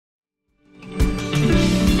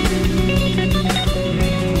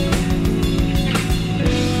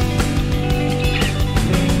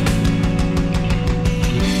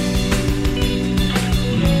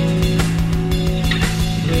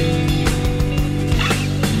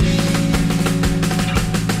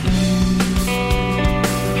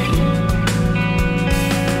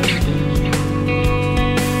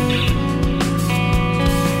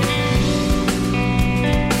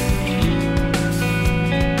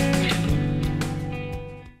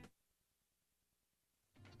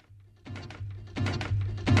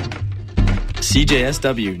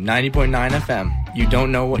CJSW 90.9 FM. You don't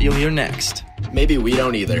know what you'll hear next. Maybe we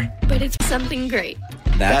don't either. But it's something great.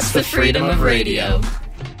 That's the freedom of radio.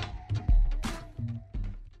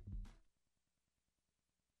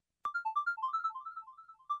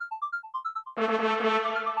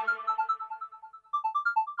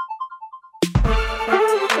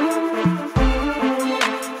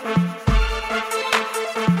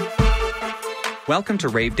 Welcome to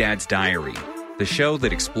Rave Dad's Diary, the show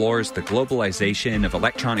that explores the globalization of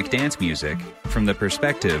electronic dance music from the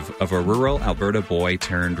perspective of a rural Alberta boy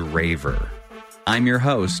turned raver. I'm your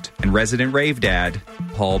host and resident rave dad,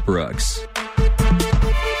 Paul Brooks.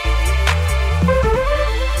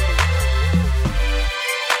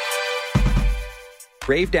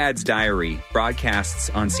 Rave Dad's Diary broadcasts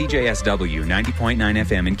on CJSW 90.9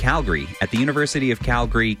 FM in Calgary at the University of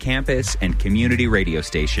Calgary campus and community radio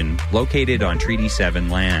station located on Treaty 7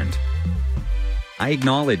 land. I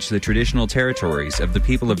acknowledge the traditional territories of the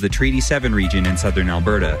people of the Treaty 7 region in southern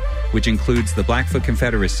Alberta, which includes the Blackfoot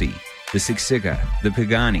Confederacy, the Siksika, the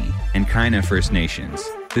Piikani, and Kainai First Nations,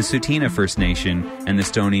 the Tsuut'ina First Nation, and the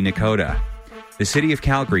Stoney Nakoda. The city of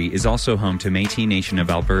Calgary is also home to Métis Nation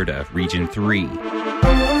of Alberta, Region 3.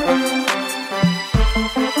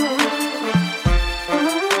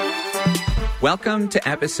 Welcome to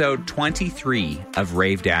episode 23 of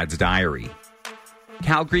Rave Dad's Diary.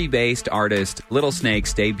 Calgary-based artist Little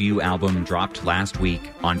Snake's debut album dropped last week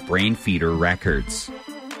on Brainfeeder Records.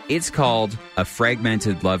 It's called A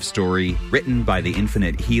Fragmented Love Story Written by the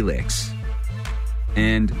Infinite Helix.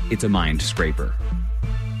 And it's a mind scraper.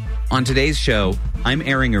 On today's show, I'm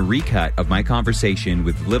airing a recut of my conversation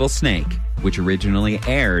with Little Snake, which originally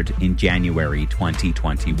aired in January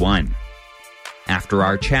 2021. After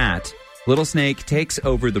our chat, Little Snake takes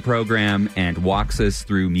over the program and walks us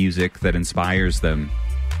through music that inspires them.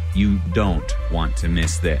 You don't want to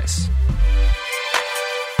miss this.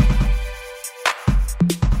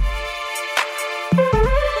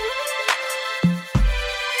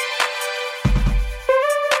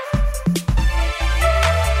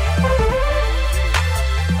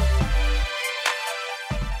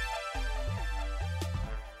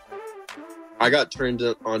 I got turned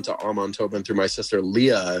onto Amon Tobin through my sister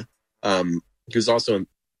Leah, who's also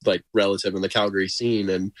like relative in the Calgary scene,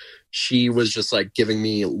 and she was just like giving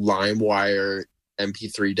me LimeWire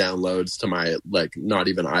MP3 downloads to my like not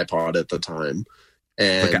even iPod at the time,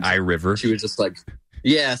 and like an iRiver. She was just like,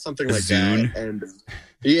 yeah, something like Zune. that, and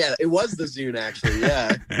yeah, it was the Zune actually,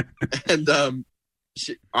 yeah, and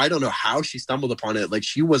I don't know how she stumbled upon it. Like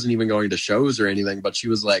she wasn't even going to shows or anything, but she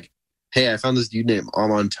was like, hey, I found this dude named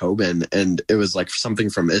Amon Tobin, and it was like something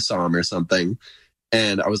from Isam or something.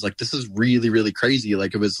 And I was like, this is really, really crazy.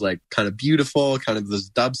 Like, it was like kind of beautiful, kind of this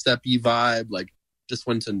dubstep-y vibe, like just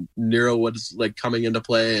when Nero was like coming into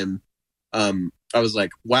play. And I was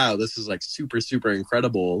like, wow, this is like super, super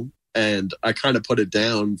incredible. And I kind of put it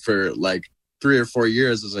down for like 3 or 4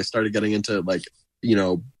 years as I started getting into like, you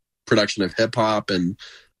know, production of hip hop and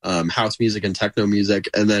house music and techno music.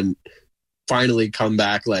 And then finally come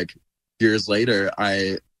back like years later,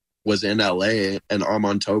 I was in LA and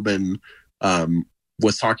Amon Tobin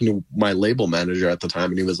was talking to my label manager at the time,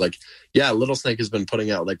 and he was like, yeah, Little Snake has been putting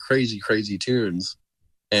out like crazy tunes.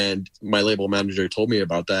 And my label manager told me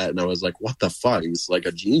about that, and I was like, what the fuck? He's like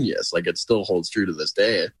a genius. Like, it still holds true to this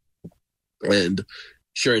day. And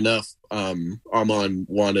sure enough, Amon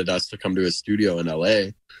wanted us to come to his studio in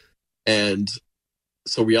LA. And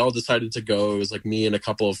so we all decided to go. It was like me and a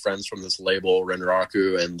couple of friends from this label,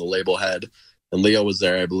 Renraku, and the label head, and Leo was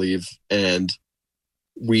there, I believe. And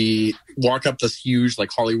we walk up this huge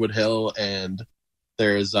like Hollywood Hill, and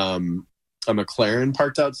there's a McLaren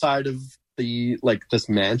parked outside of the like this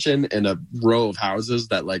mansion and a row of houses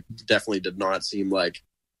that like definitely did not seem like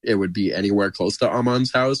it would be anywhere close to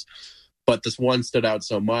Amon's house. But this one stood out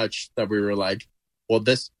so much that we were like, well,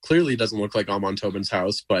 this clearly doesn't look like Amon Tobin's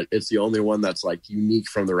house, but it's the only one that's like unique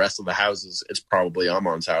from the rest of the houses. It's probably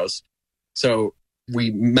Amon's house. So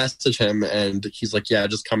we message him and he's like, yeah,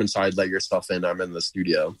 just come inside, let your stuff in. I'm in the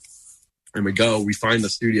studio. And we find the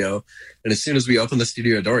studio. And as soon as we open the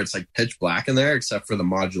studio door, it's like pitch black in there, except for the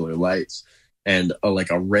modular lights. And like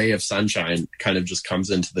a ray of sunshine kind of just comes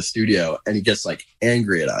into the studio, and he gets like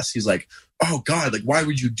angry at us. He's like, oh God, like, why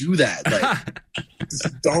would you do that? Like,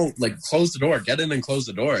 just don't, like, close the door, get in and close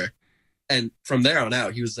the door. And from there on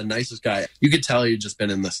out, he was the nicest guy. You could tell he'd just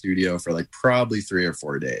been in the studio for like probably 3 or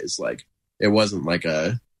 4 days. Like, it wasn't like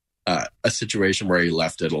a situation where he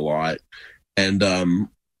left it a lot. And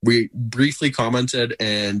we briefly commented,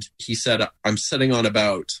 and he said, I'm sitting on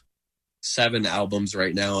about 7 albums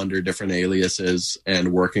right now under different aliases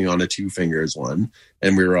and working on a Two Fingers one.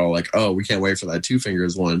 And we were all like, oh, we can't wait for that Two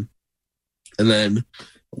Fingers one. And then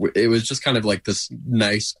it was just kind of like this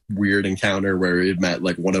nice, weird encounter where we had met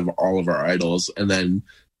like one of all of our idols. And then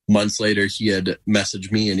months later, he had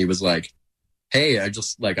messaged me and he was like, hey, I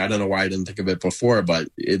just like, I don't know why I didn't think of it before, but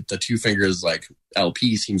the Two Fingers like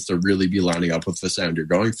LP seems to really be lining up with the sound you're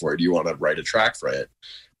going for. Do you want to write a track for it?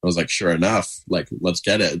 I was like, sure enough, like, let's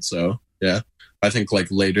get it. So yeah, I think like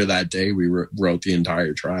later that day we wrote the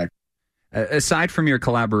entire track. Aside from your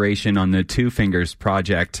collaboration on the Two Fingers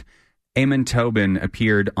project, Amon Tobin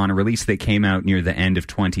appeared on a release that came out near the end of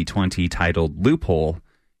 2020 titled Loophole.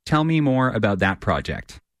 Tell me more about that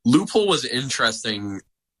project. Loophole was interesting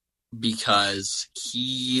because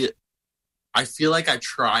I feel like I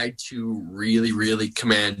tried to really, really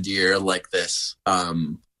commandeer like this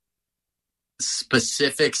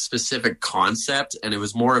specific concept, and it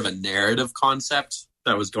was more of a narrative concept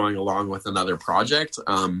that was going along with another project.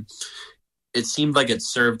 It seemed like it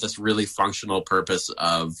served this really functional purpose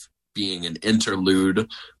of being an interlude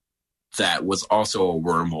that was also a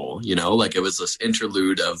wormhole, you know, like it was this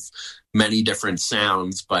interlude of many different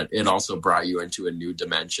sounds, but it also brought you into a new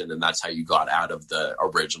dimension. And that's how you got out of the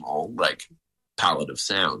original like palette of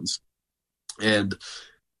sounds. And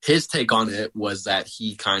his take on it was that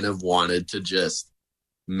he kind of wanted to just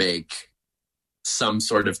make some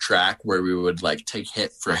sort of track where we would like take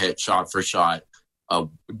hit for hit, shot for shot, a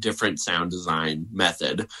different sound design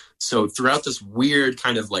method. So throughout this weird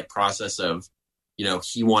kind of like process of, you know,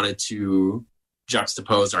 he wanted to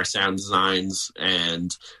juxtapose our sound designs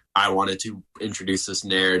and I wanted to introduce this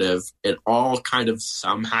narrative. It all kind of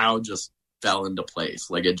somehow just fell into place.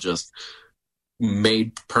 Like it just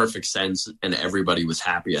made perfect sense and everybody was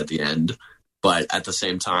happy at the end. But at the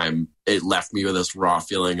same time, it left me with this raw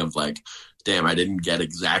feeling of like, damn, I didn't get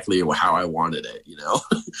exactly how I wanted it, you know?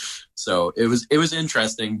 So it was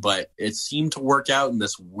interesting, but it seemed to work out in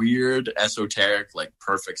this weird, esoteric, like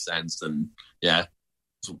perfect sense. And yeah,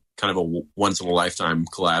 it's kind of a once in a lifetime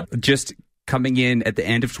collab. Just coming in at the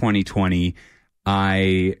end of 2020,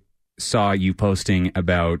 I saw you posting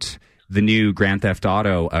about the new Grand Theft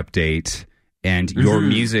Auto update and your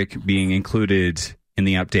music being included in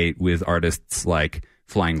the update with artists like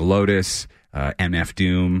Flying Lotus, MF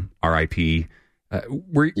Doom, R.I.P.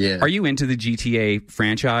 Are you into the GTA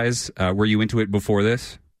franchise? Were you into it before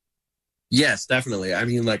this? Yes, definitely. I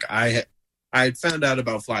mean, like I had found out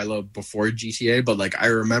about Flylo before GTA, but like I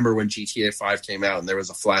remember when GTA 5 came out and there was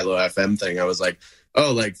a Flylo FM thing. I was like,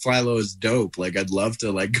 oh, like Flylo is dope. Like I'd love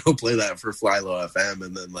to like go play that for Flylo FM,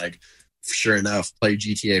 and then like sure enough, play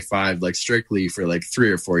GTA 5 like strictly for like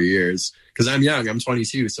 3 or 4 years. Because I'm young, I'm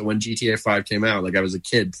 22. So when GTA 5 came out, like I was a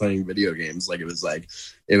kid playing video games. Like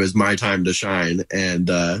it was my time to shine. And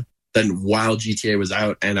then while GTA was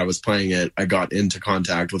out and I was playing it, I got into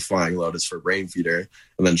contact with Flying Lotus for Brainfeeder.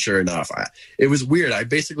 And then sure enough, it was weird. I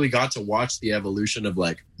basically got to watch the evolution of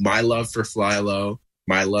like my love for Flylo,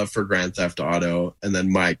 my love for Grand Theft Auto, and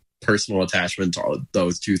then my personal attachment to all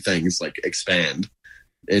those two things like expand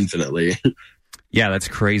infinitely. Yeah, that's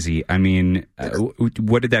crazy. I mean,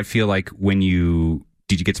 what did that feel like when did you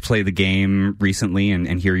get to play the game recently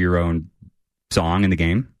and hear your own song in the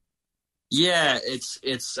game? Yeah,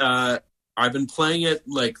 it's I've been playing it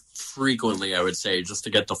like frequently, I would say, just to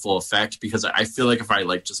get the full effect, because I feel like if I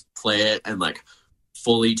like just play it and like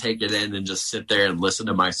fully take it in and just sit there and listen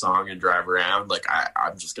to my song and drive around, like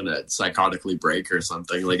I'm just gonna psychotically break or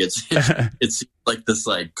something. Like it's like this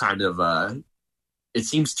like kind of it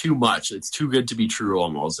seems too much. It's too good to be true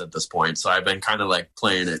almost at this point. So I've been kind of like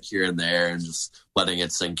playing it here and there and just letting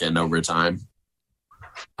it sink in over time.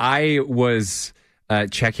 I was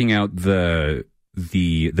checking out the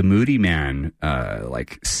Moody Man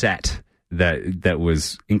like set that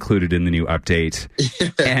was included in the new update,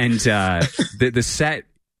 and the set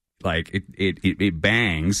like it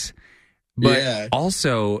bangs, but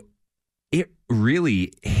also it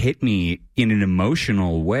really hit me in an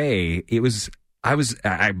emotional way. I was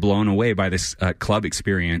blown away by this club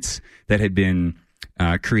experience that had been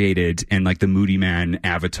created, and like the Moody Man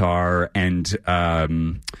avatar and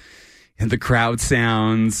the crowd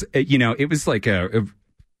sounds. You know, it was like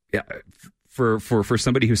for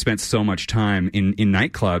somebody who spent so much time in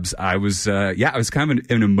nightclubs. It was kind of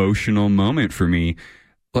an emotional moment for me.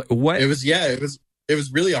 What it was? Yeah, it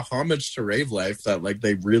was really a homage to rave life that like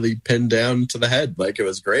they really pinned down to the head. Like it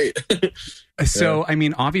was great. So, I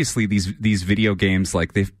mean, obviously these video games,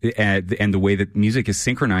 like and the way that music is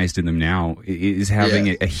synchronized in them now is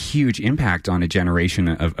having a huge impact on a generation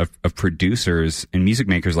of producers and music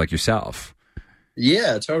makers like yourself.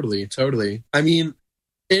 Yeah, totally. I mean,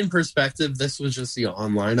 in perspective, this was just the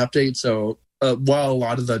online update. So while a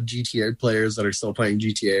lot of the GTA players that are still playing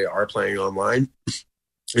GTA are playing online,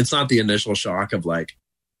 it's not the initial shock of like,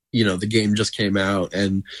 you know, the game just came out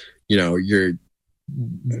and, you know, you're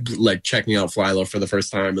like checking out Flylo for the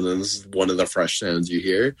first time and then this is one of the fresh sounds you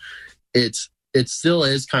hear. It still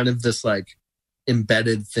is kind of this like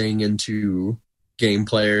embedded thing into game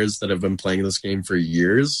players that have been playing this game for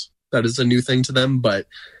years. That is a new thing to them. But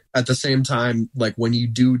at the same time, like when you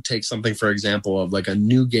do take something, for example, of like a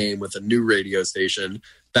new game with a new radio station,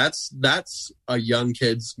 that's a young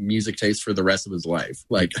kid's music taste for the rest of his life.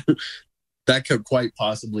 Like that could quite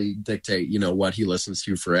possibly dictate, you know, what he listens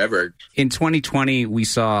to forever. In 2020, we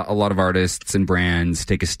saw a lot of artists and brands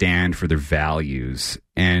take a stand for their values.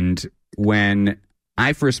 And when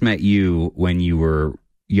I first met you when you were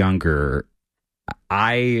younger,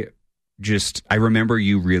 I remember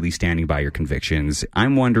you really standing by your convictions.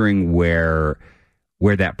 I'm wondering where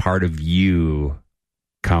that part of you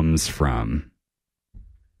comes from.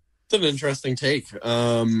 It's an interesting take.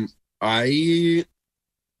 I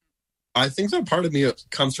think that part of me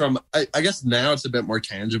comes from, I guess now it's a bit more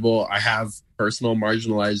tangible. I have personal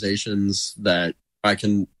marginalizations that I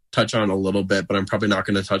can touch on a little bit, but I'm probably not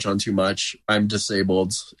going to touch on too much. I'm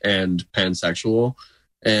disabled and pansexual,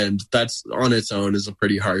 and that's on its own is a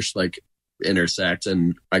pretty harsh like intersect,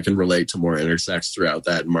 and I can relate to more intersects throughout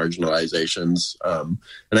that and marginalizations. And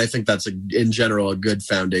I think that's in general a good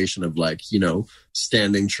foundation of like, you know,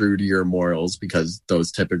 standing true to your morals, because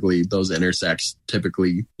those intersects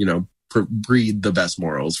typically, you know, breed the best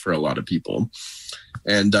morals for a lot of people.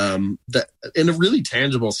 And that in a really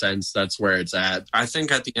tangible sense, that's where it's at. I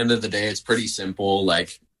think at the end of the day, it's pretty simple.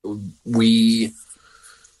 Like in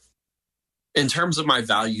terms of my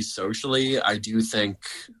values socially, I do think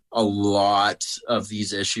a lot of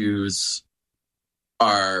these issues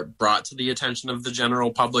are brought to the attention of the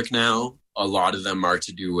general public now. A lot of them are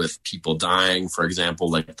to do with people dying. For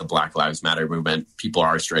example, like the Black Lives Matter movement, people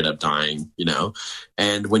are straight up dying, you know?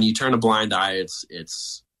 And when you turn a blind eye,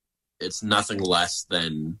 it's nothing less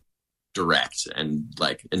than direct and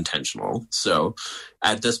like intentional. So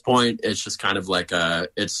at this point, it's just kind of like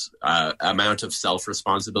it's a amount of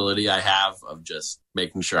self-responsibility I have of just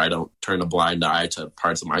making sure I don't turn a blind eye to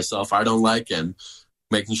parts of myself I don't like, and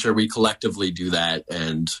making sure we collectively do that,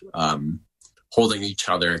 and holding each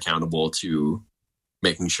other accountable to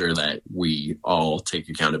making sure that we all take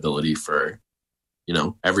accountability for, you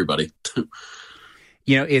know, everybody.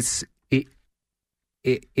 You know, it's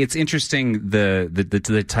interesting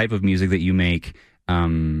the type of music that you make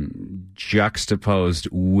juxtaposed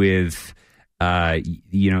with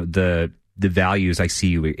you know, the values I see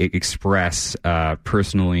you express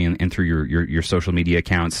personally and through your social media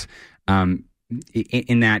accounts. In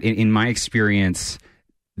my experience,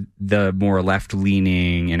 the more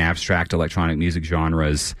left-leaning and abstract electronic music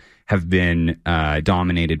genres have been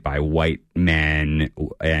dominated by white men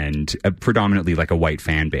and predominantly like a white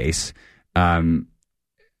fan base.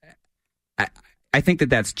 I think that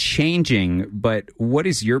that's changing, but what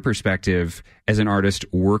is your perspective as an artist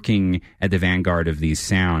working at the vanguard of these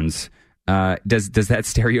sounds? Does that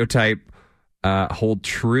stereotype hold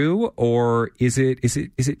true, or is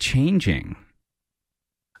it changing?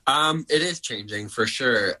 It is changing for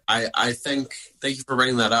sure. I think, thank you for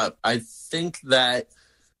bringing that up. I think that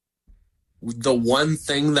the one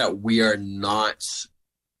thing that we are not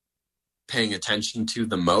paying attention to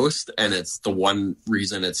the most, and it's the one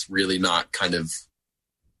reason it's really not kind of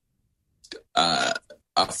a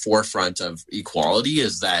forefront of equality,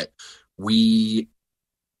 is that we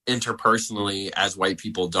interpersonally as white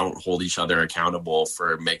people don't hold each other accountable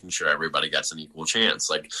for making sure everybody gets an equal chance.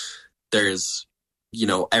 Like there's, you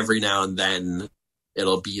know, every now and then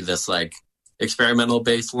it'll be this like experimental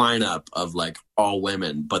based lineup of like all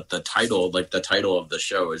women, but the title of the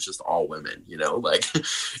show is just all women, you know, like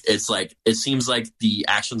it's like, it seems like the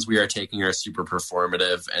actions we are taking are super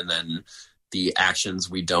performative, and then the actions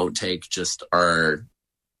we don't take just are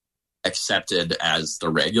accepted as the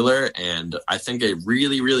regular. And I think it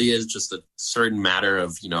really, really is just a certain matter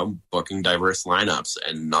of, you know, booking diverse lineups,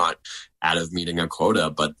 and not out of meeting a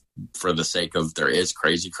quota, but for the sake of there is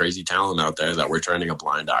crazy, crazy talent out there that we're turning a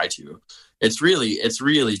blind eye to. It's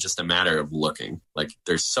really just a matter of looking. Like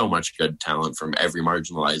there's so much good talent from every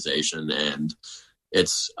marginalization, and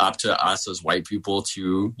it's up to us as white people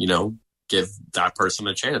to, you know, give that person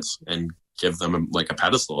a chance and give them like a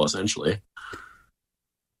pedestal, essentially.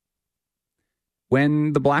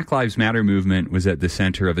 When the Black Lives Matter movement was at the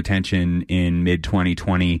center of attention in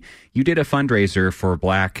mid-2020, you did a fundraiser for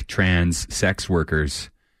Black trans sex workers.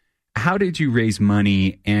 How did you raise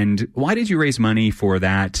money, and why did you raise money for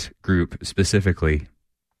that group specifically?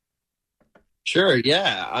 Sure,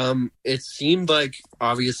 yeah. It seemed like,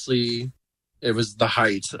 obviously, it was the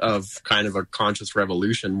height of kind of a conscious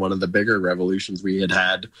revolution, one of the bigger revolutions we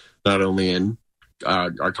had, not only in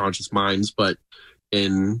our conscious minds, but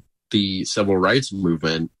in the civil rights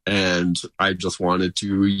movement. And I just wanted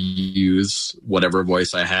to use whatever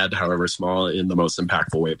voice I had, however small, in the most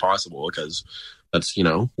impactful way possible, because that's,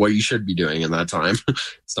 what you should be doing in that time.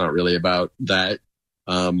 It's not really about that.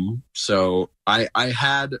 So I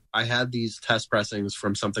had these test pressings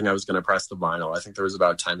from something I was going to press the vinyl. I think there was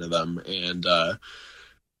about 10 of them. And,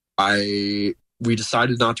 we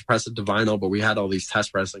decided not to press it to vinyl, but we had all these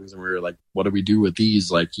test pressings and we were like, what do we do with these?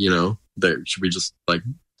 Like, should we just like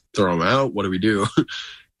throw them out? What do we do?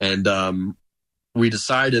 And, we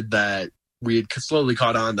decided that we had slowly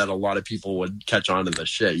caught on that a lot of people would catch on to this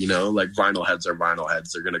shit, like vinyl heads are vinyl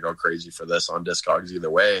heads. They're going to go crazy for this on Discogs either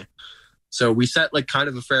way. So we set like kind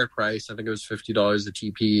of a fair price. I think it was $50 a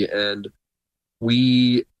TP. And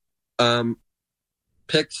we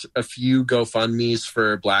picked a few GoFundMes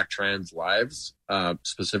for Black trans lives,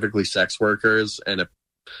 specifically sex workers. And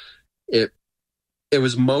it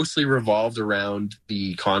was mostly revolved around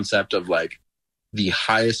the concept of like the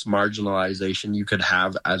highest marginalization you could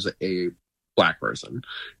have as a Black person.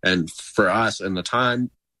 And for us in the time,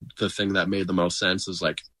 the thing that made the most sense is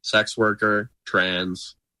like sex worker,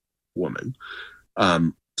 trans, woman.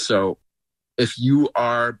 So if you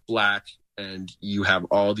are Black and you have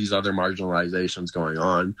all these other marginalizations going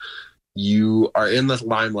on, you are in the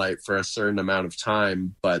limelight for a certain amount of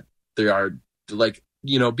time, but they are like,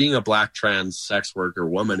 being a Black trans sex worker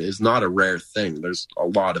woman is not a rare thing. There's a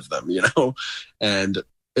lot of them, and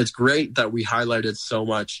it's great that we highlighted so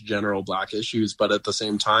much general Black issues, but at the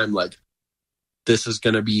same time, like, this is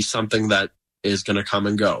going to be something that is going to come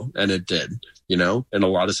and go. And it did, in a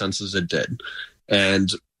lot of senses it did. And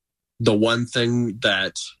the one thing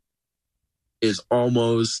that is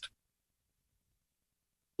almost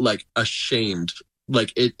like ashamed,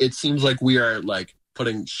 like it seems like we are like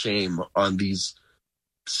putting shame on these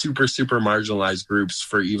super, super marginalized groups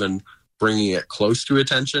for even bringing it close to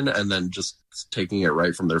attention and then just taking it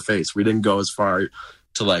right from their face. We didn't go as far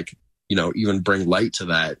to like, even bring light to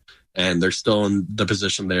that. And they're still in the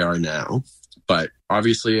position they are now. But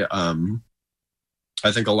obviously,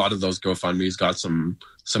 I think a lot of those GoFundMes got some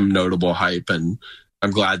notable hype, and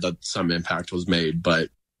I'm glad that some impact was made. But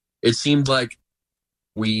it seemed like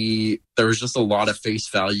there was just a lot of face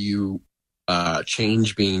value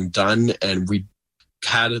change being done, and we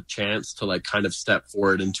had a chance to like kind of step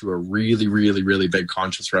forward into a really, really, really big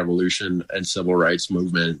conscious revolution and civil rights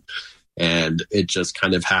movement. And it just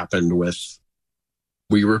kind of happened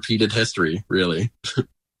we repeated history, really.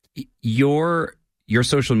 Your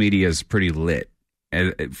social media is pretty lit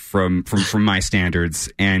from my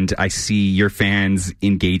standards, and I see your fans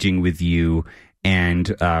engaging with you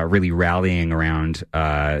and really rallying around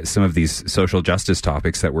some of these social justice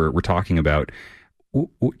topics that we're talking about.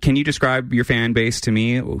 Can you describe your fan base to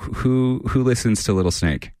me? Who listens to Little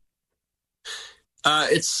Snake?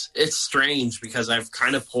 It's strange because I've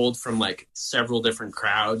kind of pulled from like several different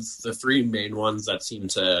crowds. The three main ones that seem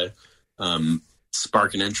to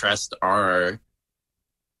spark an interest are,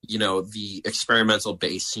 the experimental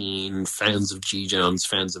bass scene, fans of G Jones,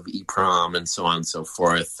 fans of EPROM, and so on and so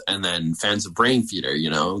forth. And then fans of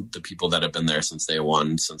Brainfeeder, the people that have been there since day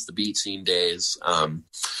one, since the beat scene days.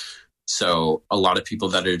 So a lot of people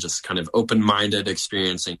that are just kind of open-minded,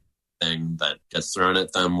 experiencing thing that gets thrown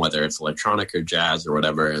at them, whether it's electronic or jazz or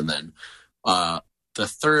whatever. And then the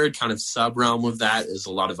third kind of sub-realm of that is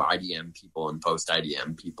a lot of IDM people and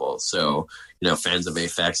post-IDM people. So, fans of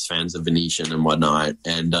Aphex, fans of Venetian and whatnot.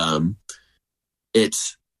 And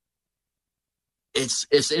it's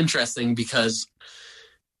interesting because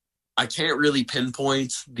I can't really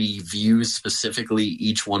pinpoint the views specifically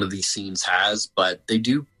each one of these scenes has, but they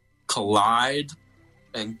do collide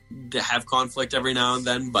and they have conflict every now and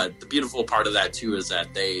then. But the beautiful part of that too is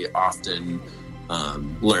that they often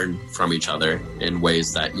learn from each other in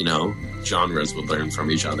ways that genres would learn from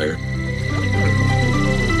each other.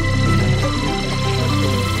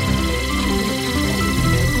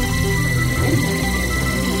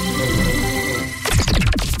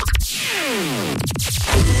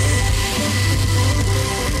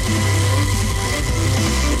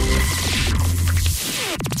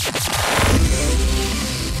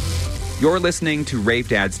 You're listening to Rave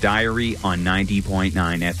Dad's Diary on 90.9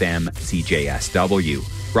 FM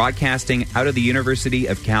CJSW, broadcasting out of the University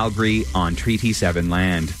of Calgary on Treaty 7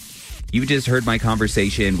 land. You just heard my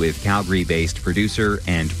conversation with Calgary-based producer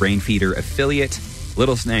and Brainfeeder affiliate,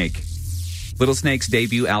 Little Snake. Little Snake's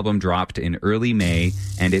debut album dropped in early May,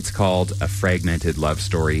 and it's called A Fragmented Love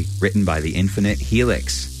Story, written by the Infinite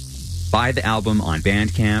Helix. Buy the album on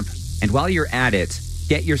Bandcamp, and while you're at it,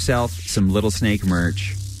 get yourself some Little Snake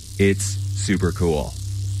merch. It's super cool.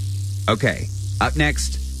 Okay, up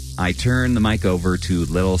next, I turn the mic over to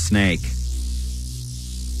Little Snake.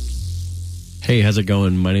 Hey, how's it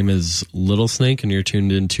going? My name is Little Snake, and you're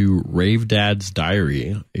tuned into Rave Dad's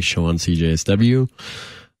Diary, a show on CJSW.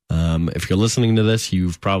 If you're listening to this,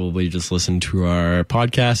 you've probably just listened to our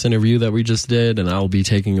podcast interview that we just did, and I'll be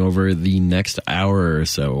taking over the next hour or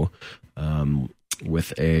so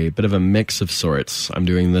with a bit of a mix of sorts. I'm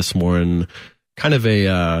doing this more in kind of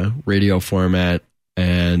a radio format,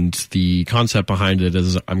 and the concept behind it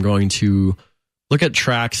is I'm going to look at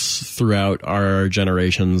tracks throughout our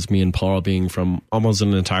generations, me and Paul being from almost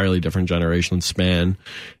an entirely different generation span,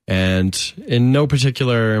 and in no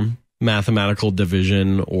particular mathematical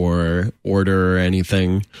division or order or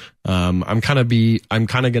anything. I'm kind of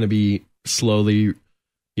going to be slowly,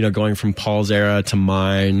 going from Paul's era to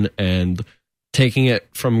mine and taking it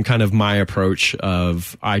from kind of my approach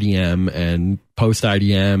of IDM and post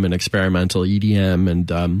IDM and experimental EDM,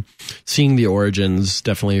 and seeing the origins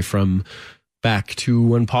definitely from back to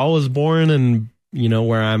when Paul was born and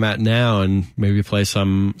where I'm at now, and maybe play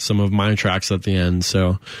some of my tracks at the end.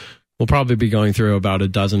 So we'll probably be going through about a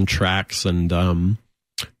dozen tracks and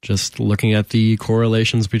just looking at the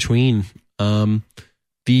correlations between.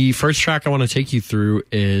 The first track I want to take you through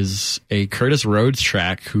is a Curtis Rhodes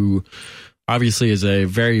track, who obviously is a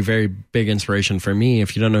very, very big inspiration for me.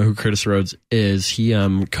 If you don't know who Curtis Rhodes is, he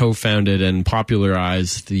co-founded and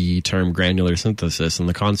popularized the term granular synthesis and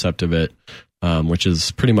the concept of it, which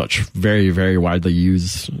is pretty much very, very widely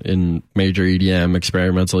used in major EDM,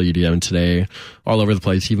 experimental EDM today, all over the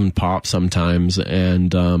place, even pop sometimes.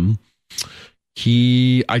 And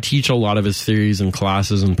I teach a lot of his theories in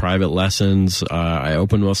classes and private lessons. I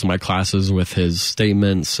open most of my classes with his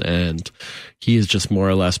statements, and he has just more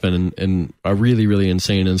or less been in a really, really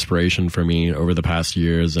insane inspiration for me over the past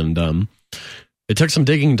years. And it took some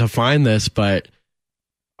digging to find this, but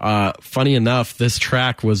funny enough, this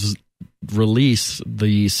track was released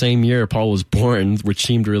the same year Paul was born, which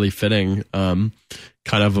seemed really fitting. Kind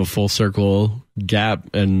of a full circle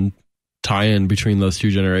gap and tie-in between those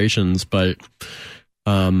two generations. But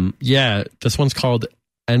this one's called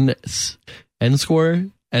N-Score,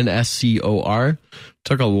 N-S-C-O-R.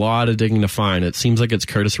 Took a lot of digging to find. It seems like it's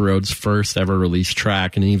Curtis Rhodes' first ever released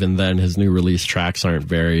track, and even then his new release tracks aren't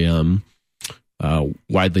very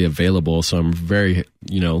widely available. So I'm very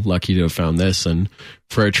lucky to have found this. And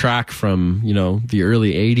for a track from the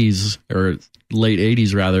early 80s or late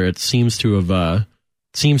 80s rather, it seems to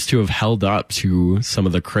have held up to some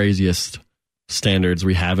of the craziest standards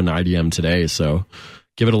we have in IDM today. So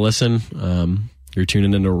give it a listen. You're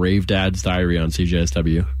tuning into Rave Dad's Diary on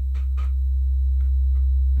CJSW.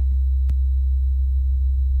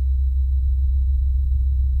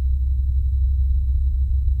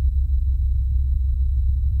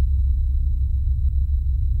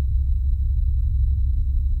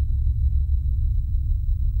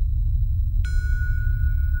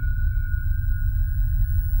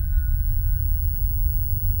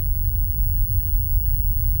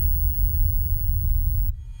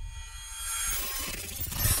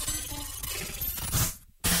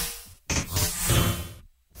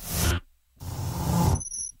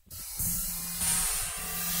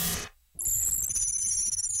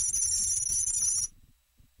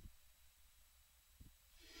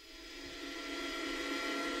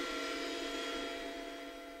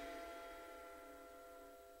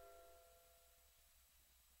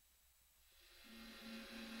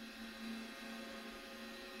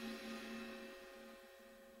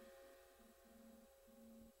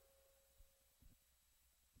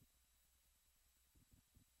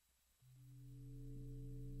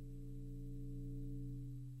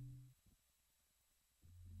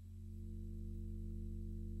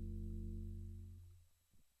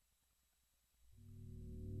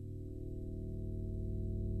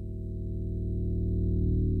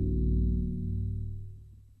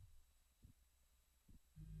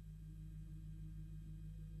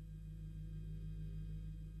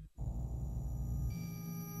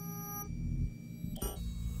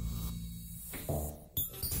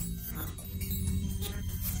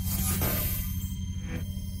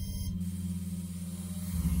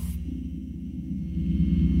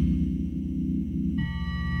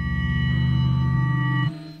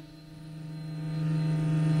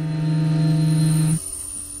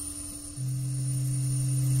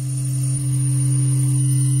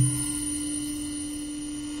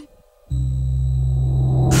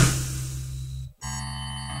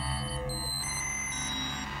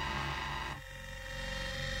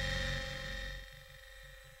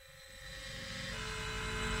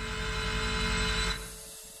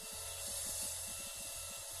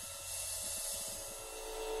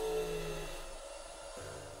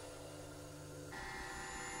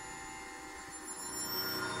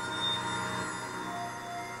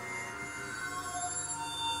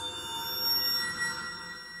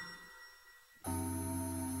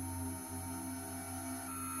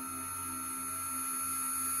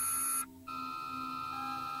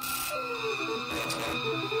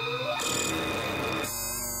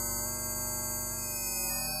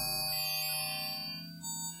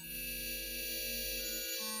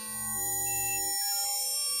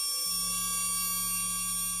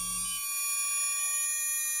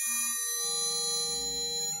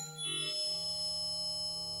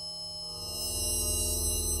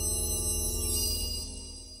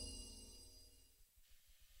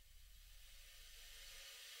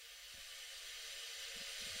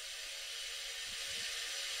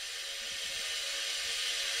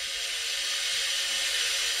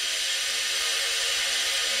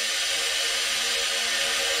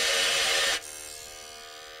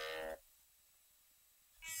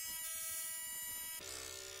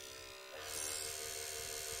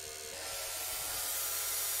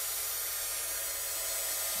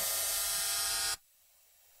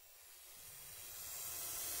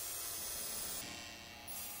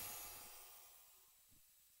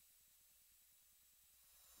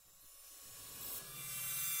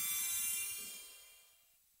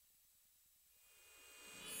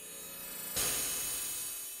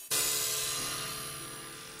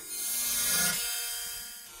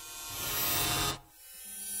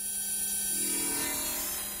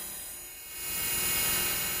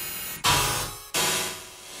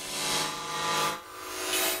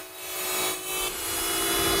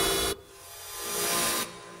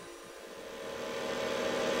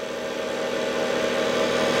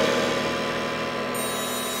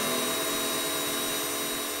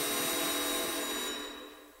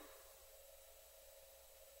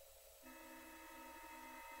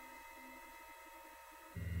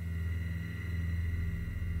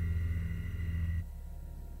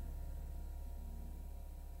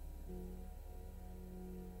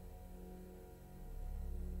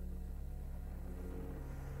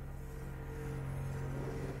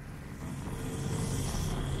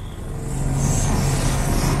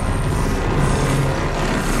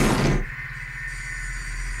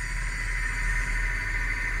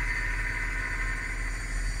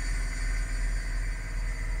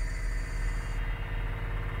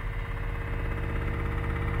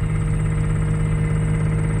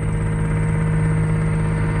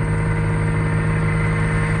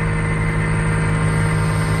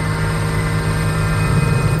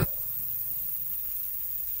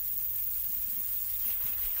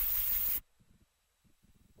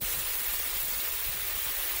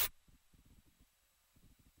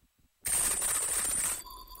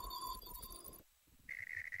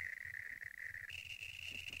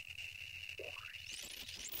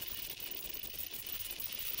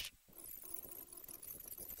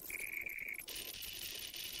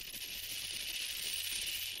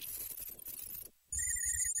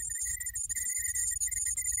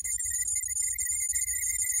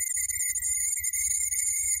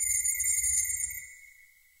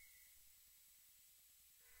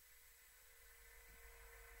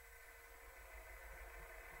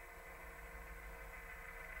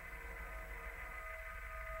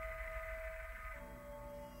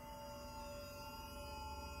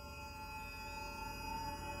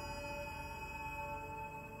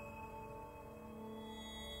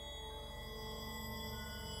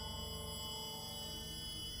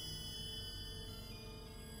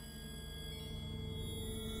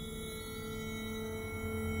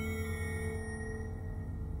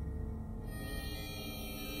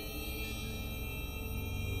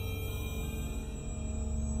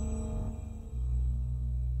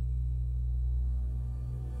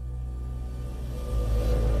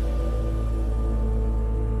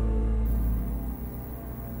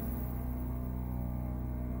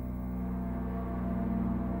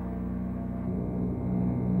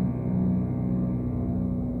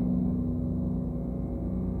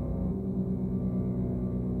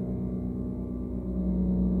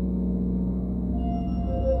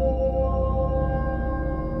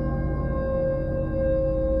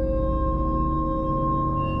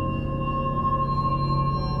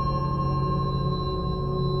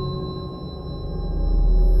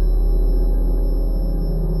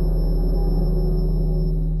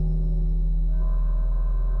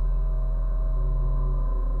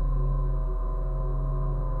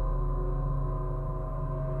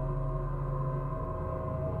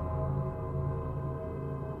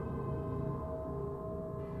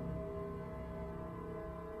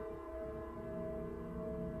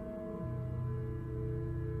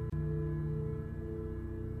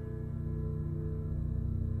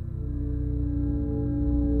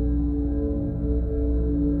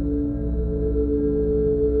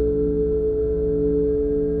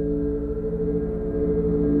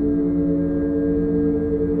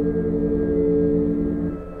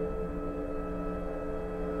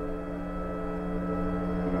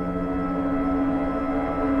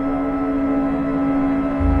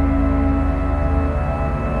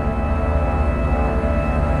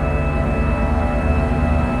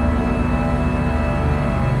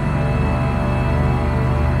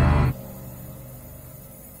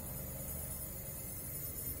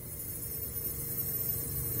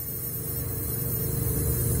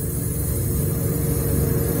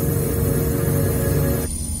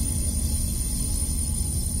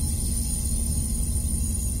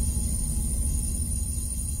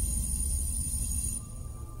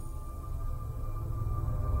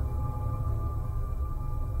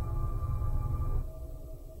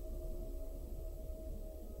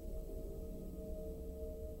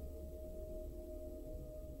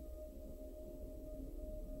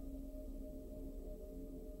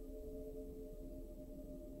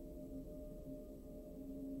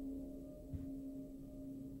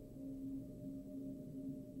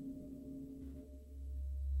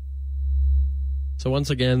 So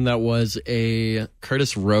once again, that was a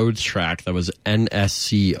Curtis Rhodes track. That was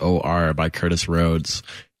NSCOR by Curtis Rhodes.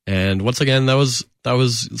 And once again, that was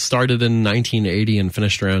started in 1980 and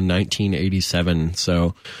finished around 1987.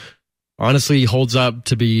 So honestly, holds up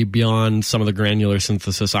to be beyond some of the granular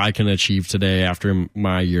synthesis I can achieve today after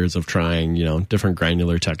my years of trying, different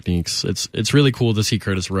granular techniques. It's really cool to see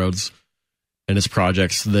Curtis Rhodes and his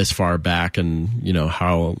projects this far back, and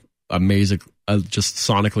how amazing, just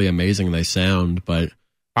sonically amazing they sound. But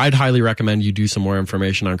I'd highly recommend you do some more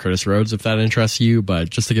information on Curtis Rhodes if that interests you. But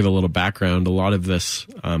just to give a little background, a lot of this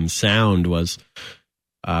sound was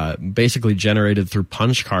basically generated through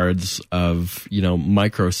punch cards of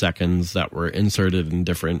microseconds that were inserted in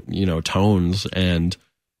different tones, and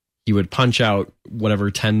he would punch out whatever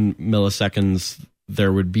 10 milliseconds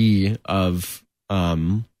there would be of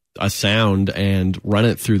a sound and run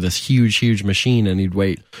it through this huge machine, and he'd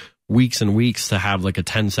wait weeks and weeks to have like a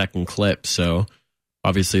 10-second clip. So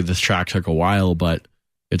obviously this track took a while, but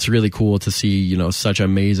it's really cool to see such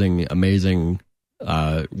amazing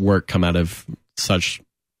work come out of such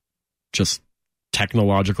just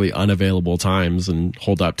technologically unavailable times and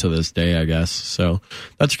hold up to this day, I guess. So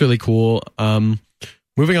that's really cool.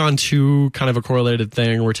 Moving on to kind of a correlated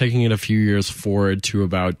thing, we're taking it a few years forward to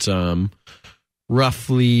about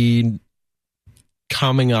roughly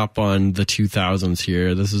coming up on the 2000s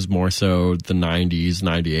here. This is more so the 90s,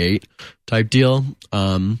 98 type deal.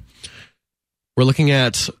 We're looking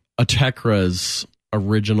at Atekra's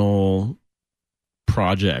original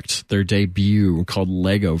project, their debut called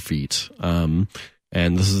Lego Feet. And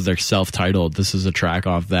this is their self-titled. This is a track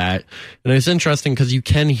off that. And it's interesting because you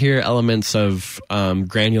can hear elements of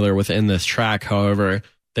granular within this track. However,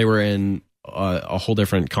 they were in a whole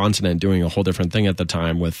different continent doing a whole different thing at the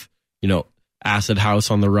time with, acid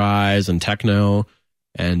house on the rise and techno.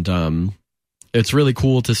 And it's really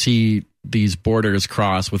cool to see these borders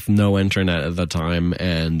cross with no internet at the time.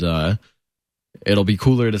 And it'll be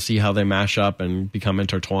cooler to see how they mash up and become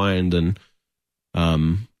intertwined and,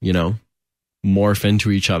 morph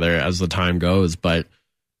into each other as the time goes. But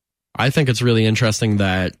I think it's really interesting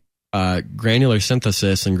that granular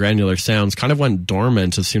synthesis and granular sounds kind of went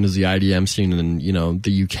dormant as soon as the IDM scene in,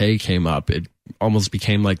 the UK came up. It almost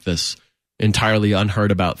became like this entirely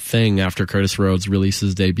unheard about thing after Curtis Rhodes released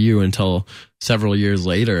his debut until several years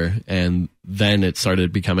later. And then it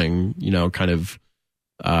started becoming, kind of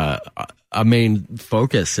a main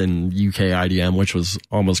focus in UK IDM, which was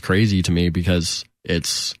almost crazy to me because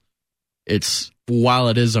it's while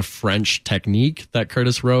it is a French technique that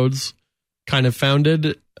Curtis Rhodes kind of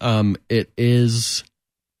founded, it is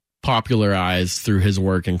popularized through his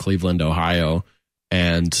work in Cleveland, Ohio.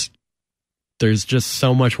 And there's just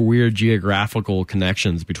so much weird geographical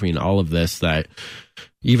connections between all of this that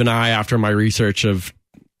even I, after my research of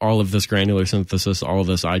all of this granular synthesis, all of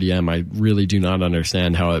this IDM, I really do not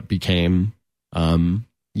understand how it became,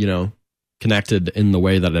 connected in the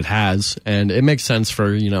way that it has. And it makes sense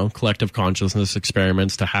for, collective consciousness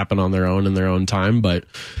experiments to happen on their own in their own time. But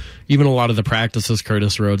even a lot of the practices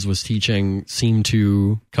Curtis Rhodes was teaching seem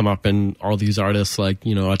to come up in all these artists like,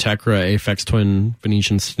 Atekra, Aphex Twin,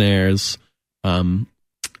 Venetian Snares.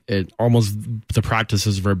 It almost, the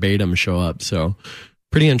practices verbatim show up. So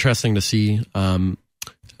pretty interesting to see.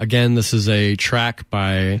 Again, this is a track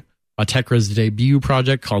by Atekra's debut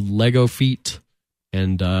project called Lego Feet.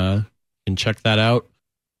 And you can check that out.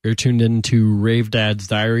 You're tuned into Rave Dad's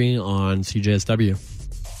Diary on CJSW.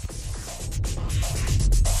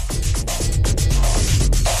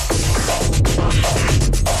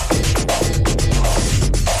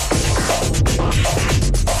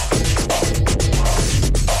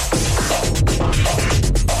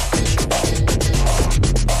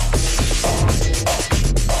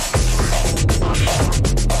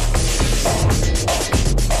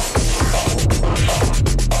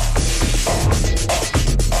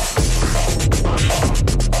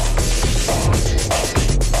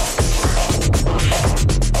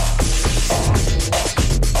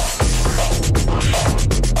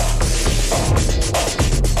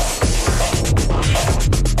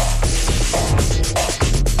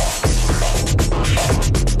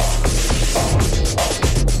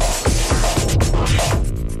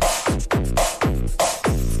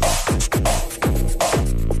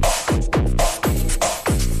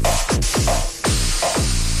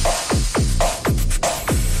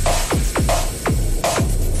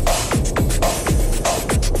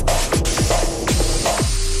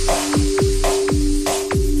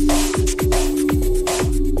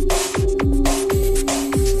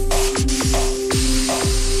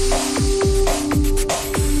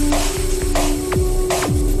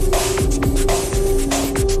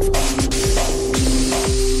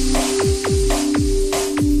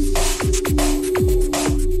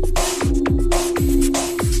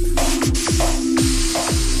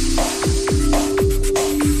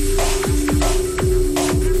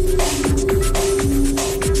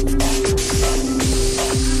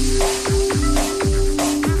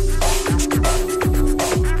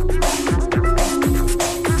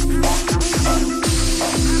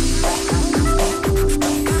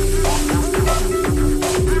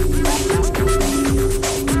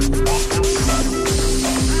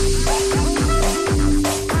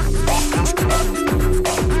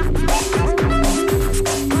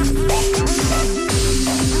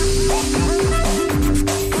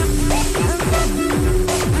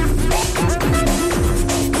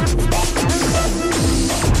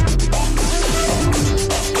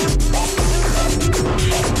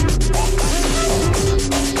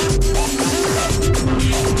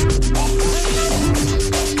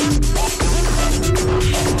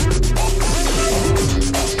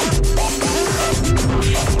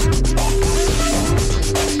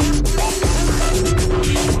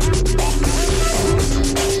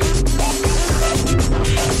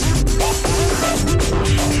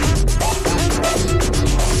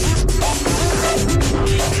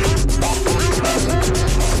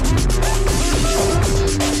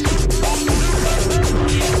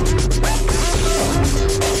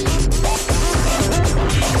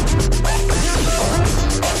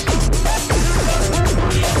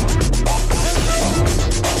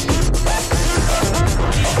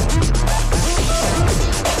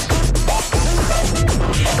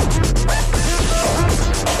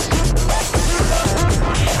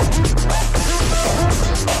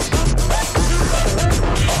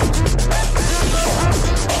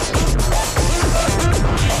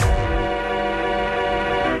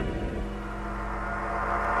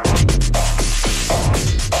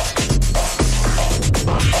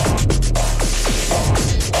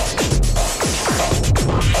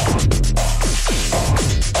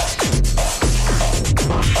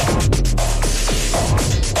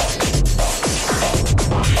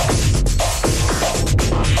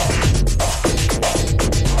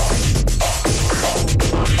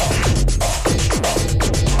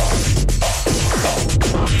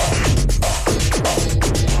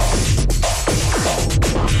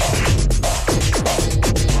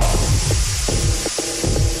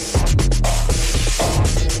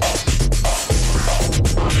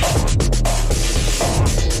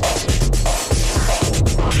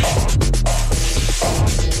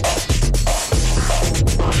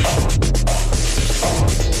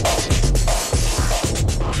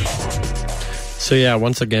 So yeah,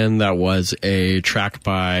 once again, that was a track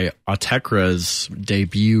by Autechre's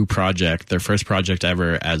debut project, their first project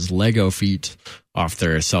ever as Lego Feet, off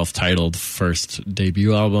their self-titled first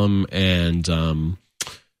debut album. And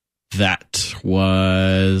that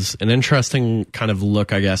was an interesting kind of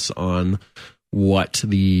look, I guess, on what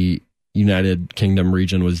the United Kingdom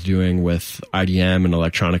region was doing with IDM and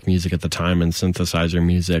electronic music at the time and synthesizer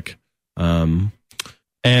music.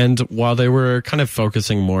 And while they were kind of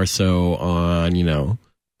focusing more so on,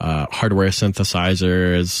 hardware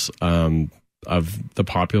synthesizers of the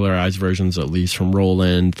popularized versions, at least from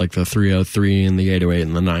Roland, like the 303 and the 808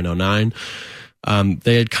 and the 909,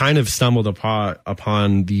 they had kind of stumbled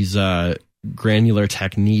upon these granular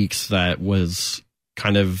techniques that was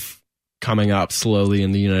kind of coming up slowly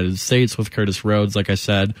in the United States with Curtis Rhodes, like I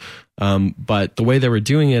said. But the way they were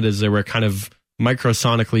doing it is they were kind of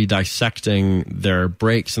microsonically dissecting their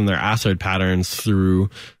breaks and their acid patterns through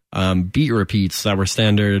beat repeats that were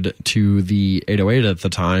standard to the 808 at the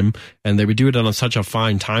time, and they would do it on such a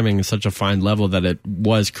fine timing, such a fine level that it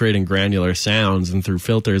was creating granular sounds, and through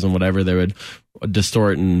filters and whatever they would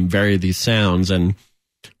distort and vary these sounds. And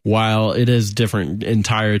while it is different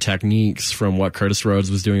entire techniques from what Curtis Rhodes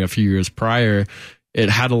was doing a few years prior, it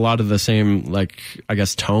had a lot of the same,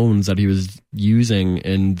 tones that he was using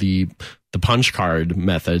in the punch card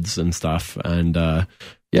methods and stuff. And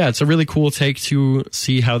it's a really cool take to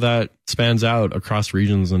see how that spans out across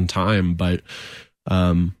regions and time. But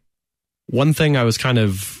one thing I was kind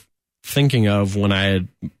of thinking of when I had,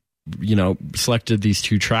 selected these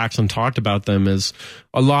two tracks and talked about them is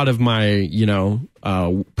a lot of my,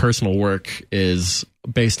 personal work is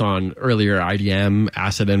based on earlier IDM,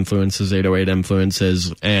 acid influences, 808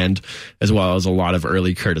 influences, and as well as a lot of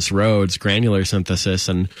early Curtis Rhodes granular synthesis.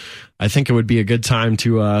 And I think it would be a good time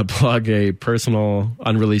to plug a personal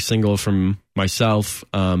unreleased single from myself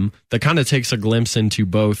that kind of takes a glimpse into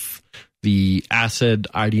both the acid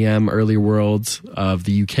IDM early worlds of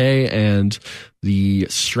the UK and the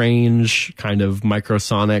strange kind of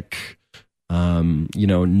microsonic,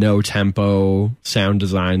 no tempo sound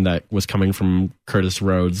design that was coming from Curtis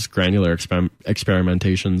Rhodes' granular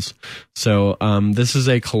experimentations. So this is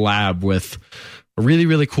a collab with a really,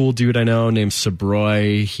 really cool dude I know named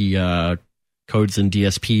Sabroy. He codes in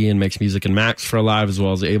DSP and makes music in Max for Alive, as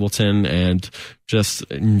well as Ableton, and just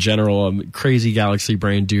in general, a crazy galaxy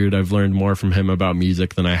brain dude. I've learned more from him about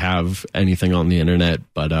music than I have anything on the internet.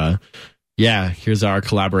 But here's our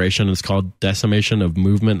collaboration. It's called Decimation of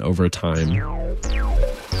Movement Over Time.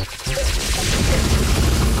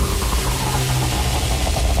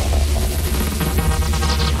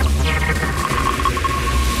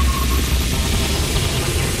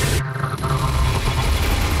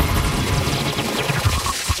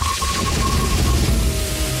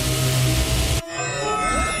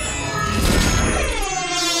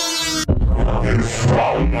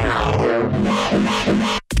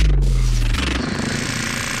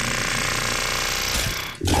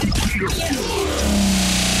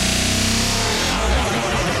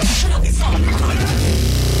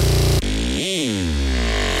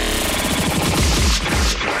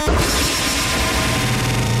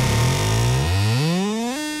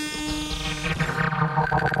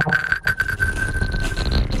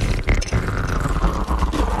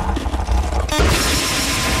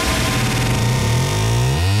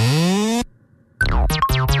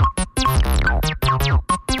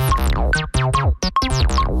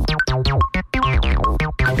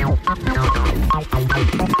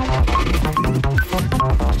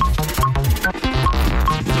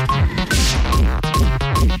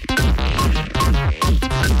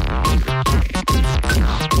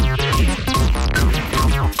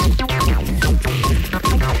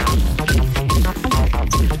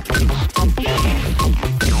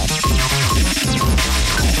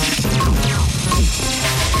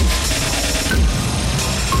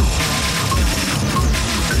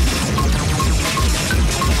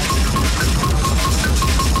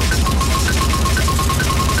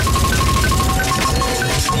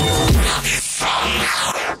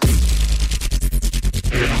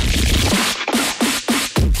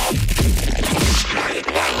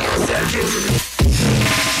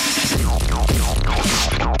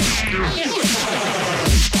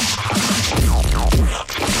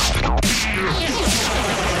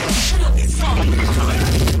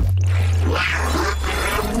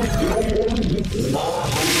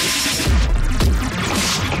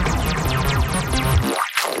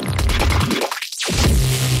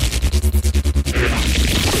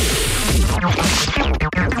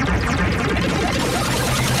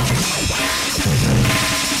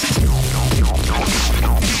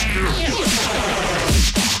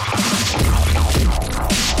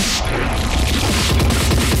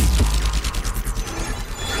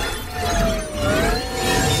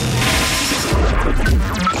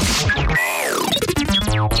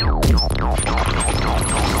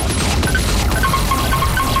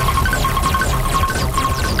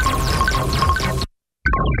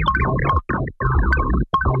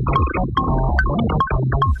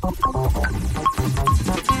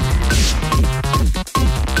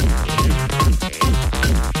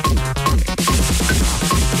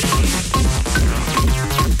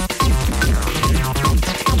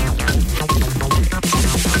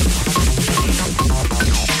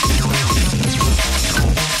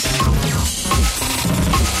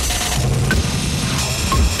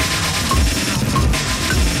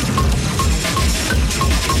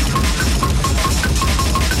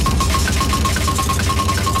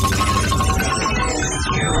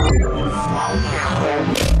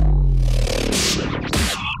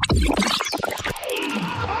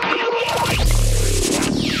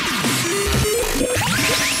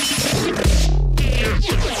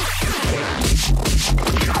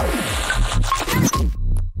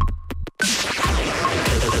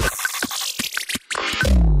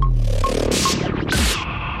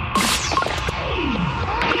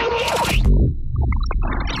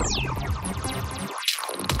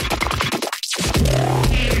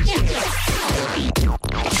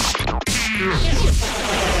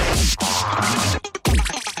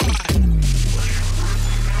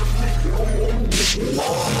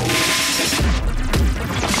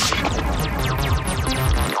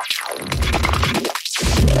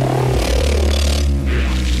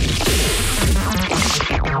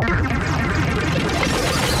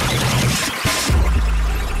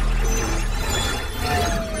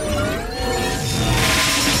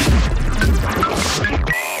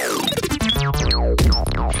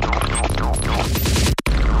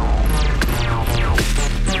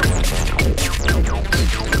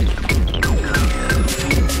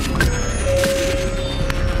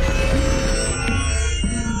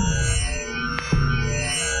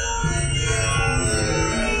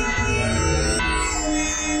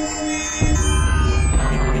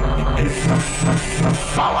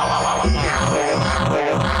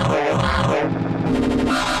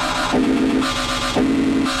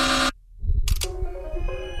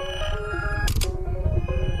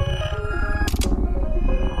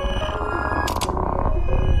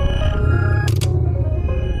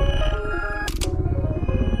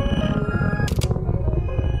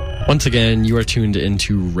 Once again, you are tuned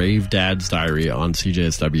into Rave Dad's Diary on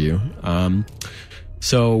CJSW.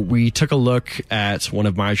 So we took a look at one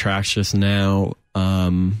of my tracks just now.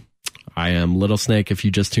 I am Little Snake, if you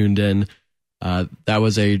just tuned in. That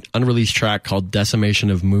was a unreleased track called Decimation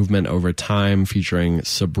of Movement Over Time featuring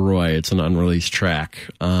Sabroy. It's an unreleased track.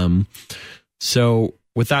 So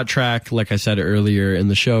with that track, like I said earlier in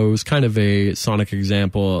the show, it was kind of a sonic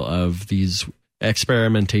example of these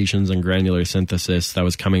experimentations and granular synthesis that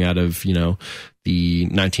was coming out of, you know, the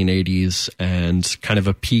 1980s, and kind of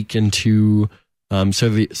a peek into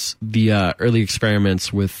the early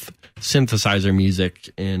experiments with synthesizer music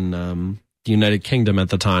in the United Kingdom at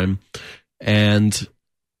the time. And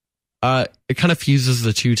it kind of fuses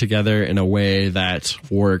the two together in a way that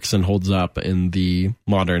works and holds up in the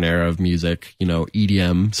modern era of music, you know,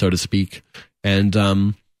 EDM, so to speak.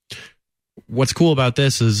 And what's cool about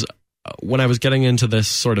this is when I was getting into this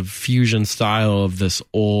sort of fusion style of this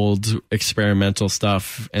old experimental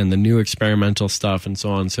stuff and the new experimental stuff and so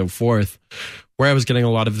on and so forth, where I was getting a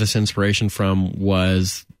lot of this inspiration from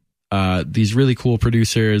was these really cool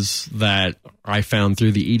producers that I found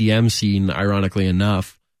through the EDM scene, ironically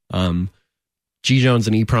enough. G. Jones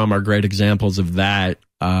and EPROM are great examples of that.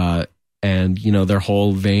 And, you know, their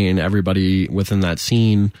whole vein, everybody within that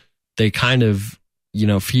scene, they kind of, you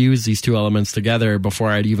know, fuse these two elements together before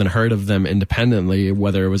I'd even heard of them independently,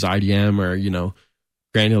 whether it was IDM or, you know,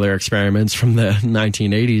 granular experiments from the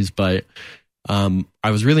 1980s. But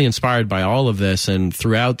I was really inspired by all of this. And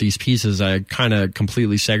throughout these pieces, I kind of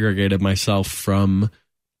completely segregated myself from,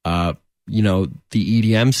 you know, the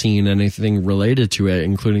EDM scene and anything related to it,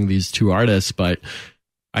 including these two artists. But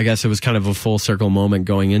I guess it was kind of a full circle moment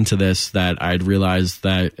going into this that I'd realized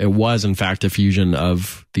that it was, in fact, a fusion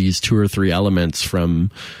of these two or three elements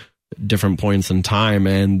from different points in time.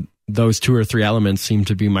 And those two or three elements seem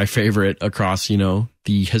to be my favorite across, you know,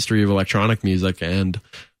 the history of electronic music. And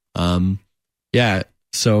yeah,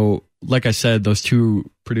 so like I said, those two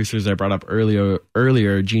producers I brought up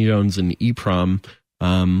earlier, G. Jones and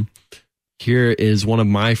EPROM, here is one of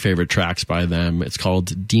my favorite tracks by them. It's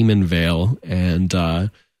called Demon Veil, and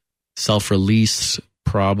self-released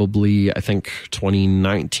probably, I think,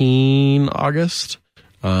 2019 August.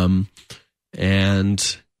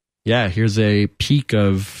 And yeah, here's a peek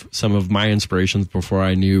of some of my inspirations before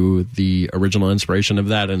I knew the original inspiration of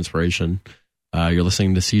that inspiration. You're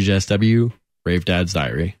listening to CJSW, Rave Dad's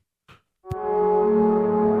Diary.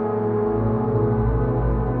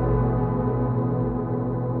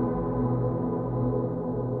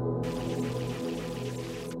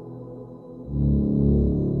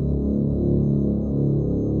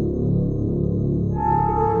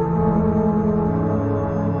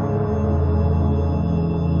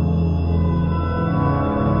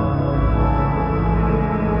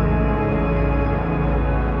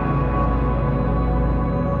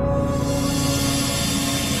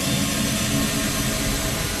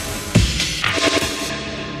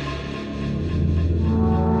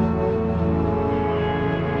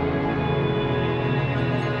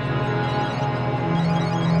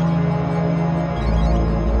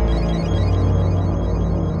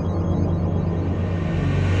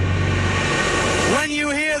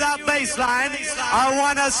 I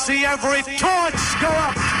want to see every torch go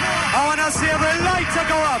up. I want to want to see every light to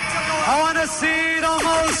go up. I want to see the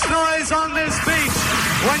most noise on this beach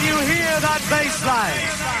when you hear that bass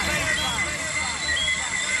line.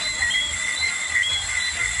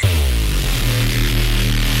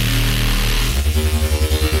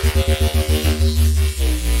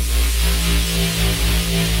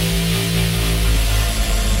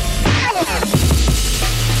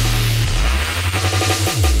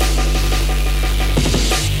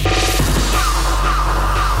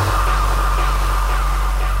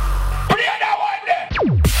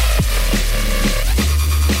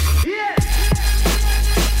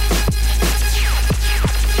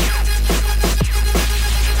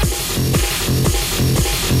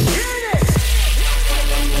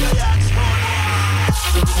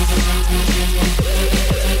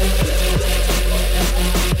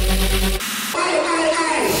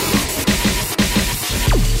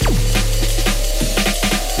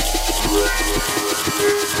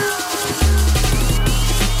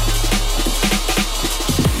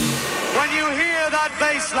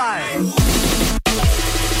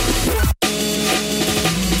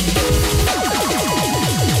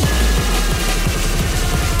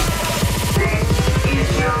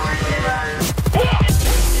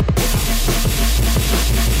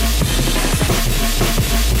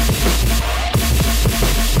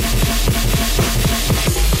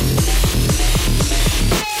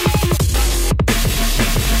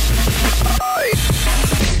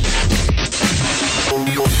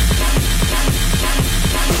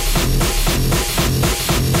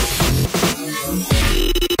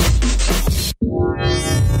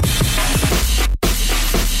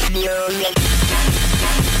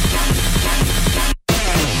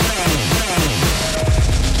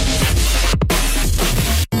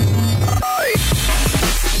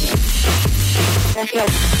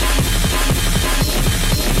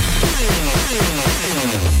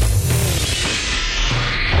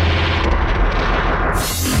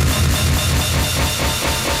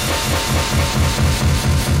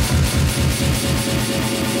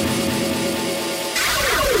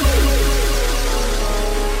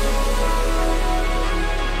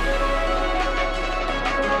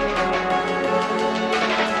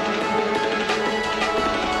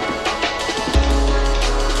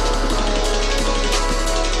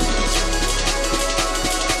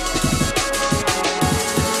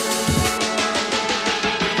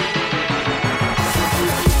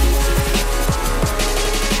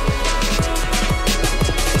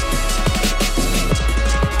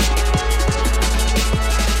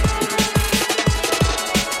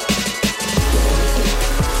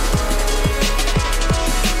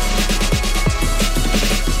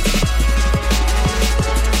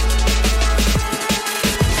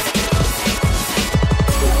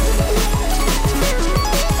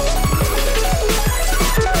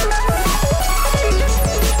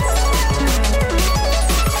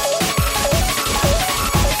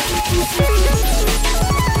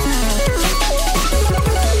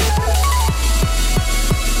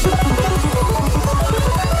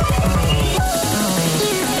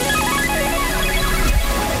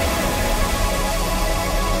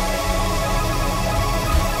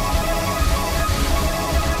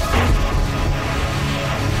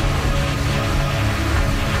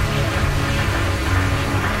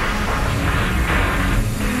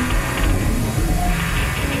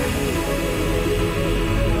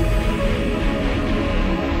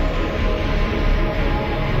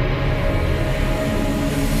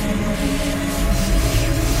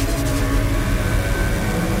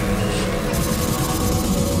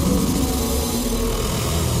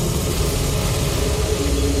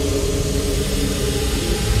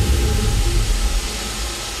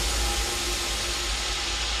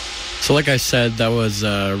 So like I said, that was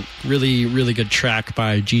a really, really good track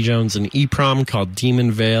by G. Jones and EPROM called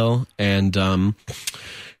Demon Veil. And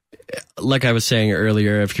like I was saying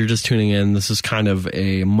earlier, if you're just tuning in, this is kind of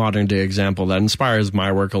a modern day example that inspires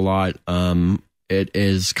my work a lot. It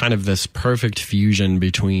is kind of this perfect fusion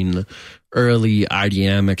between early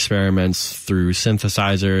IDM experiments through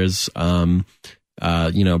synthesizers,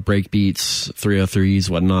 breakbeats, 303s,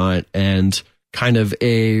 whatnot, and kind of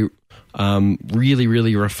a really,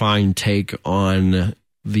 really refined take on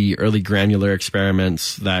the early granular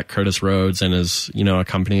experiments that Curtis Rhodes and his,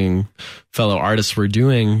 accompanying fellow artists were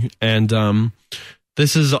doing. And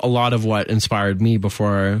this is a lot of what inspired me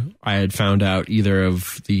before I had found out either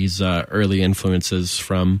of these early influences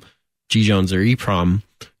from G. Jones or EPROM.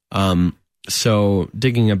 So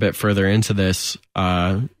digging a bit further into this,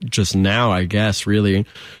 just now, I guess, really,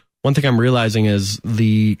 one thing I'm realizing is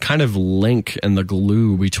the kind of link and the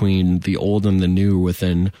glue between the old and the new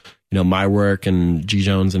within my work and G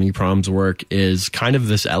Jones and E-Prom's work is kind of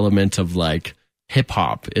this element of like hip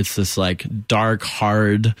hop. It's this like dark,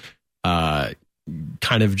 hard, kind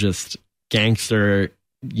of just gangster,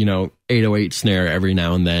 808 snare every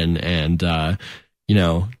now and then, and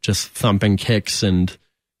just thumping kicks and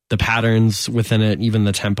the patterns within it, even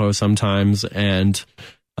the tempo sometimes. And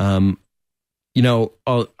I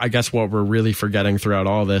guess what we're really forgetting throughout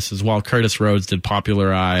all this is while Curtis Rhodes did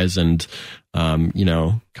popularize and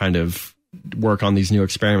kind of work on these new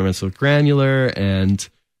experiments with granular and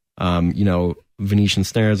Venetian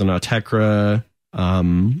snares and Autechre,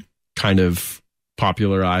 kind of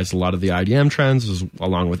popularized a lot of the IDM trends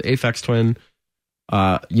along with Aphex Twin.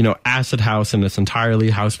 Acid house and its entirely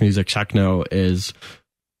house music techno is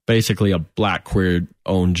basically a black queer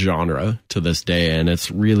owned genre to this day. And it's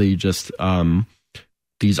really just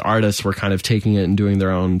these artists were kind of taking it and doing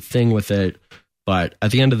their own thing with it. But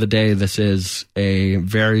at the end of the day, this is a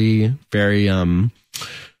very, very,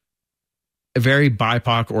 very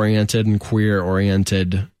BIPOC oriented and queer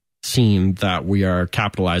oriented scene that we are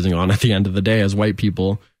capitalizing on at the end of the day as white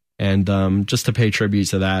people. And just to pay tribute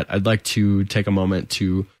to that, I'd like to take a moment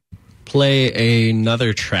to play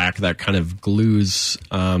another track that kind of glues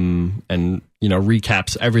and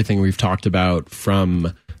recaps everything we've talked about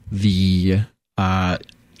from the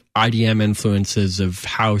IDM influences of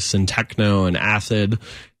house and techno and acid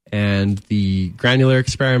and the granular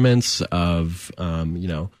experiments of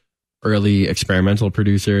early experimental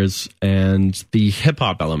producers and the hip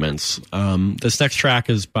hop elements. This next track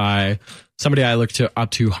is by somebody I look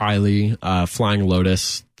up to highly, Flying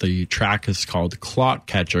Lotus. The track is called Clock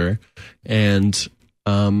Catcher, and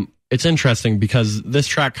it's interesting because this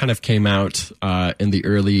track kind of came out in the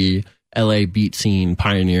early LA beat scene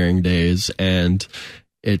pioneering days, and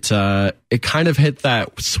it kind of hit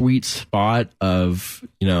that sweet spot of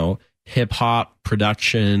hip hop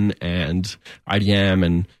production and IDM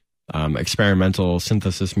and experimental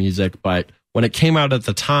synthesis music. But when it came out at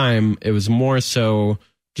the time, it was more so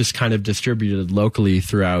just kind of distributed locally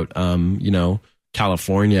throughout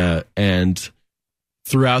California, and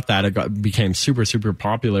throughout that it became super, super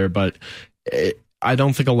popular. But I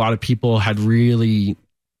don't think a lot of people had really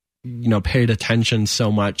paid attention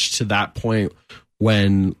so much to that point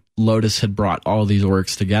when Lotus had brought all these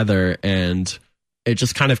works together, and it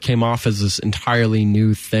just kind of came off as this entirely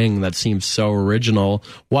new thing that seems so original.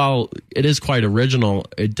 While it is quite original,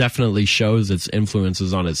 it definitely shows its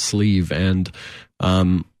influences on its sleeve, and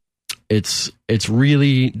it's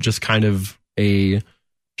really just kind of a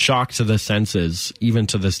shock to the senses, even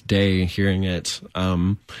to this day, hearing it,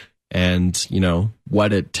 and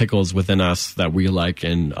what it tickles within us that we like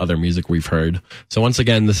in other music we've heard. So once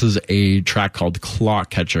again, this is a track called Clock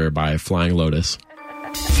Catcher by Flying Lotus.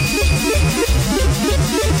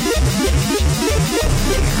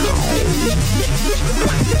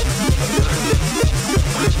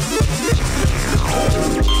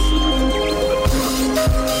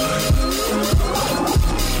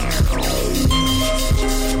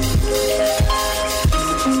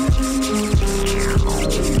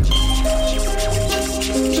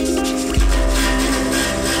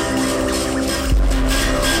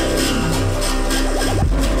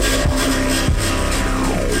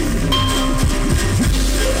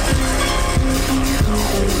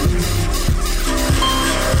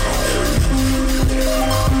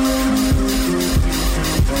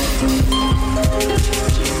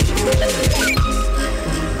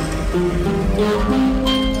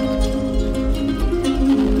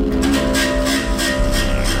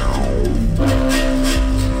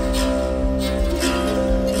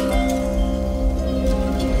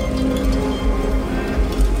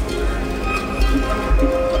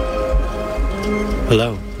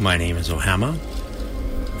 Hello, my name is Ohama,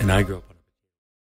 and I grew up